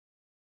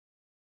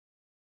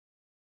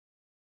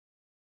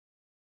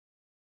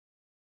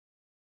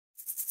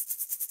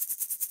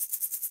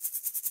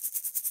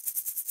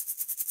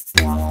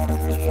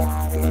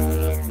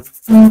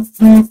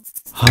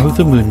How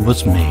the moon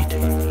was made.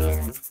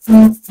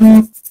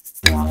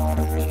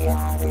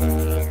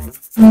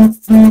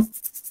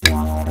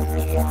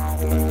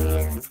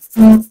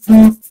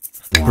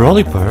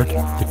 Brollybird,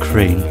 the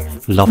crane,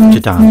 loved to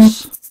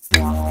dance.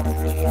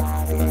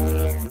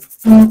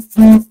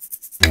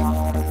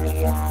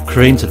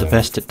 Cranes are the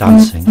best at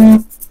dancing.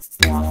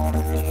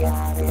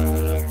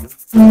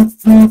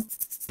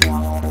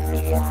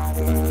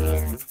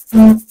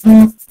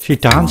 She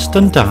danced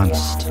and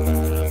danced,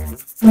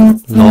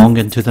 long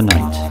into the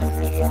night.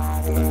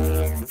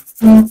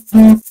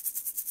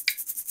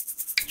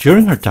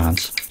 During her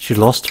dance, she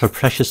lost her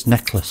precious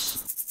necklace.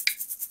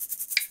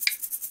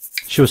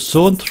 She was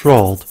so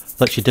enthralled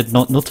that she did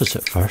not notice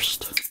at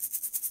first.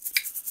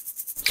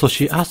 So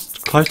she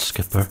asked Cloud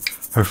Skipper,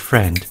 her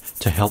friend,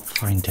 to help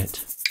find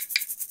it.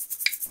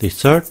 They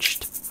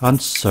searched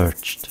and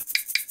searched,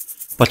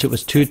 but it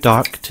was too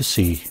dark to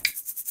see.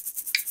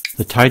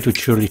 The tide would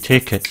surely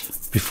take it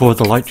before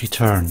the light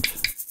returned.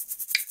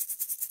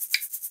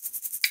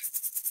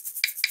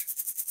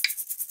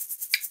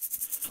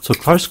 So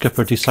Cloud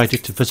Skipper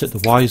decided to visit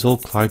the wise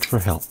old cloud for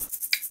help.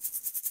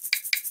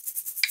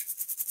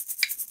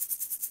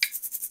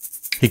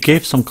 He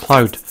gave some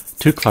cloud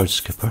to Cloud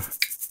Skipper,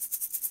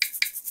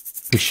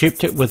 who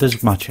shaped it with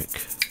his magic.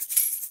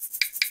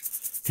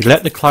 He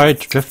let the cloud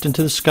drift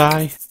into the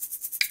sky,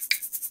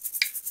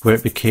 where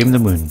it became the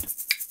moon.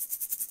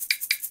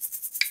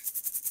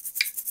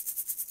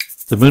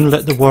 The moon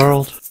lit the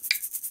world,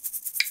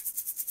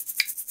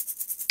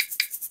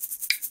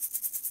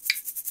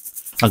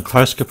 and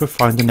Cloud Skipper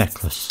found the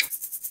necklace.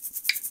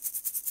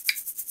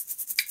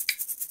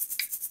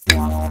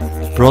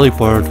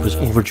 Brollybird was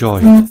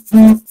overjoyed.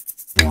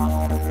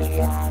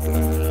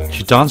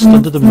 She danced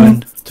under the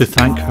moon to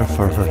thank her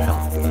for her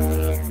help.